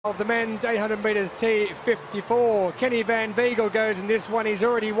Of the men's 800 metres T54. Kenny Van Wiegel goes in this one. He's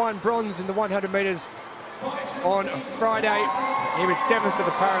already won bronze in the 100 metres on Friday. He was 7th at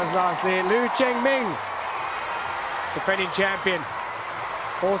the Paras last year. Liu Chengming, defending champion,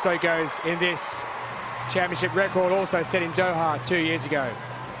 also goes in this championship record, also set in Doha 2 years ago.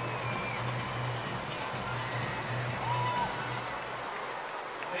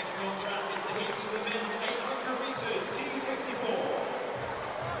 Next on track is the heats of the men's 800 metres T54.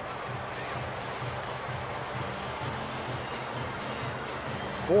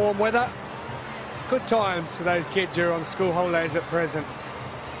 Warm weather, good times for those kids who are on school holidays at present.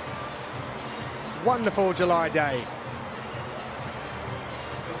 Wonderful July day.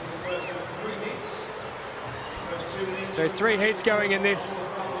 This is the first of 3 heats. First 2 heats. So 3 heats going in this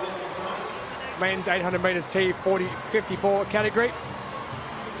men's 800 metres T54 category.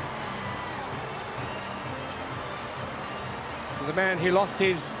 The man who lost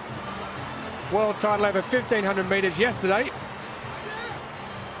his world title over 1500 metres yesterday,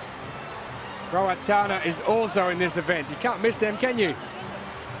 Rawat TANA, is also in this event. You can't miss them, can you?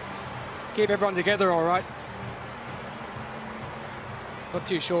 Keep everyone together all right. Not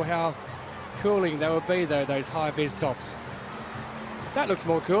too sure how cooling they would be though, those high vis tops. That looks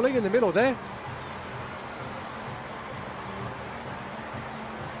more cooling in the middle there.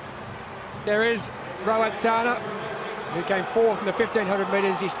 There is Rawat TANA, who came 4th in the 1500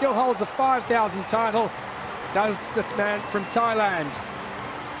 metres. He still holds the 5,000 title, does this man from Thailand.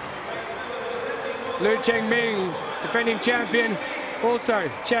 Liu Chengming, defending champion, also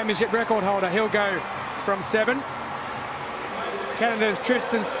championship record holder. He'll go from 7. Canada's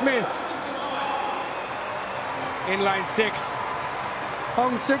Tristan Smith in lane 6.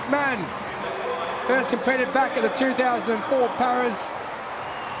 Sukman first competed back at the 2004 Paras.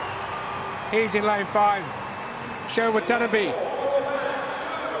 He's in lane 5. Sho WATANABE,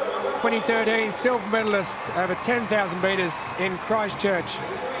 2013 silver medalist over 10,000 metres in Christchurch.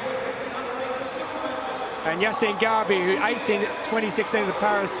 And Yassine GHARBI, who 8th in 2016 at the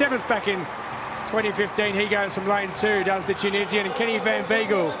Paras, 7th back in 2015. He goes from lane 2, does the Tunisian. And Kenny Van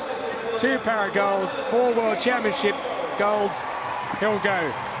Wiegel, 2 Para golds, 4 World Championship golds. He'll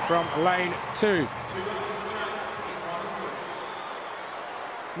go from lane 2.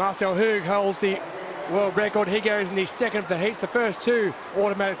 Marcel Hug holds the world record. He goes in the 2nd of the heats. The first 2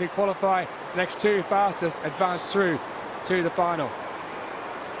 automatically qualify. The next 2 fastest advance through to the final.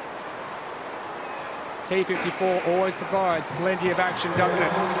 T54 always provides plenty of action, doesn't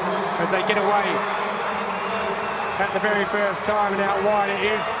it? As they get away at the very first time, and out wide it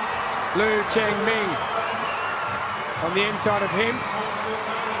is Liu Chengming. On the inside of him,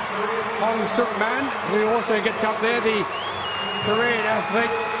 Sukman, who also gets up there, the Korean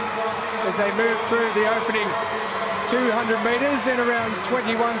athlete, as they move through the opening 200 metres in around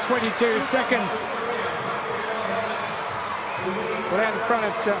 21-22 seconds. Well, out in front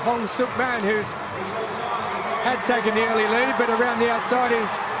it's Sukman, who's had taken the early lead, but around the outside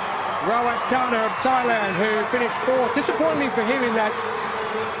is Rawat TANA of Thailand, who finished 4th. Disappointingly for him in that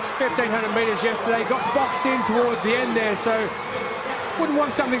 1500 metres yesterday, got boxed in towards the end there, so wouldn't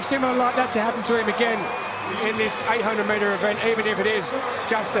want something similar like that to happen to him again in this 800 metre event, even if it is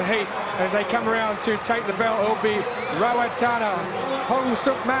just a heat. As they come around to take the belt, it'll be Rawat TANA,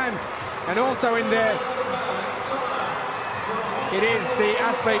 Sukman, and also in there it is the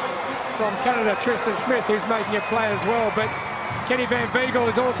athlete from Canada, Tristan Smith, who's making a play as well. But Kenny Van Wiegel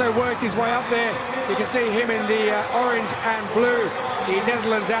has also worked his way up there. You can see him in the orange and blue, the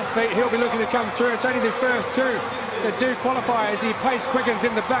Netherlands athlete. He'll be looking to come through. It's only the first 2 that do qualify as the pace quickens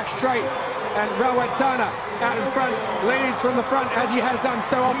in the back straight. And Rawat TANA out in front, leads from the front as he has done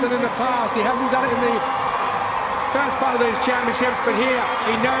so often in the past. He hasn't done it in the first part of these championships, but here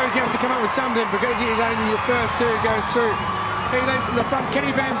he knows he has to come up with something because he is only the first 2 goes through. He leads in the front.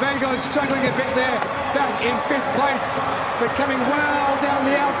 Kenny Van Wiegel is struggling a bit there, back in 5th place, but coming well down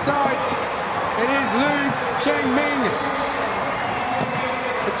the outside. It is Liu Chengming.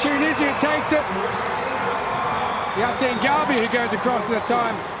 The Tunisia takes it. Yassine GHARBI, who goes across in the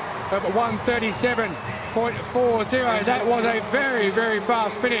time of 1:37.40. That was a very, very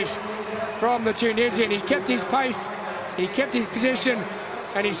fast finish from the Tunisian. He kept his pace, he kept his position,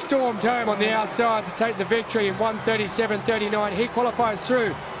 and he stormed home on the outside to take the victory in 1:37.39. He qualifies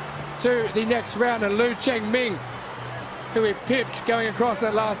through to the next round, and Liu Chengming, who he pipped going across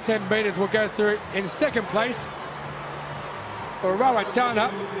that last 10 metres, will go through in 2nd place. For Rawat TANA,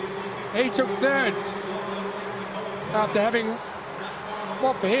 he took 3rd after having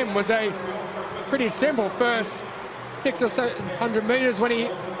what for him was a pretty simple first 600 or so metres when he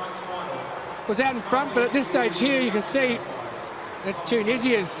was out in front, but at this stage here you can see That's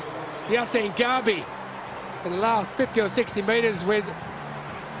Tunisia's Yassine GHARBI in the last 50 or 60 metres with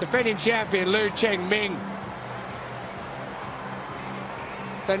defending champion Liu Chengming.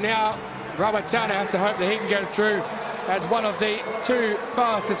 So now Rawat has to hope that he can go through as one of the two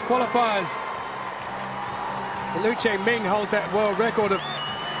fastest qualifiers. Liu Chengming holds that world record of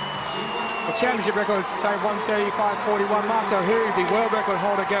the championship record, say 1:35.41. Marcel Hu, the world record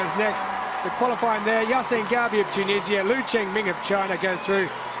holder, goes next. The qualifying there, Yassine GHARBI of Tunisia, Liu Chengming of China go through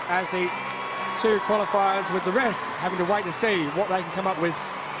as the two qualifiers, with the rest having to wait to see what they can come up with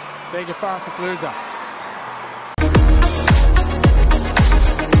being the fastest loser.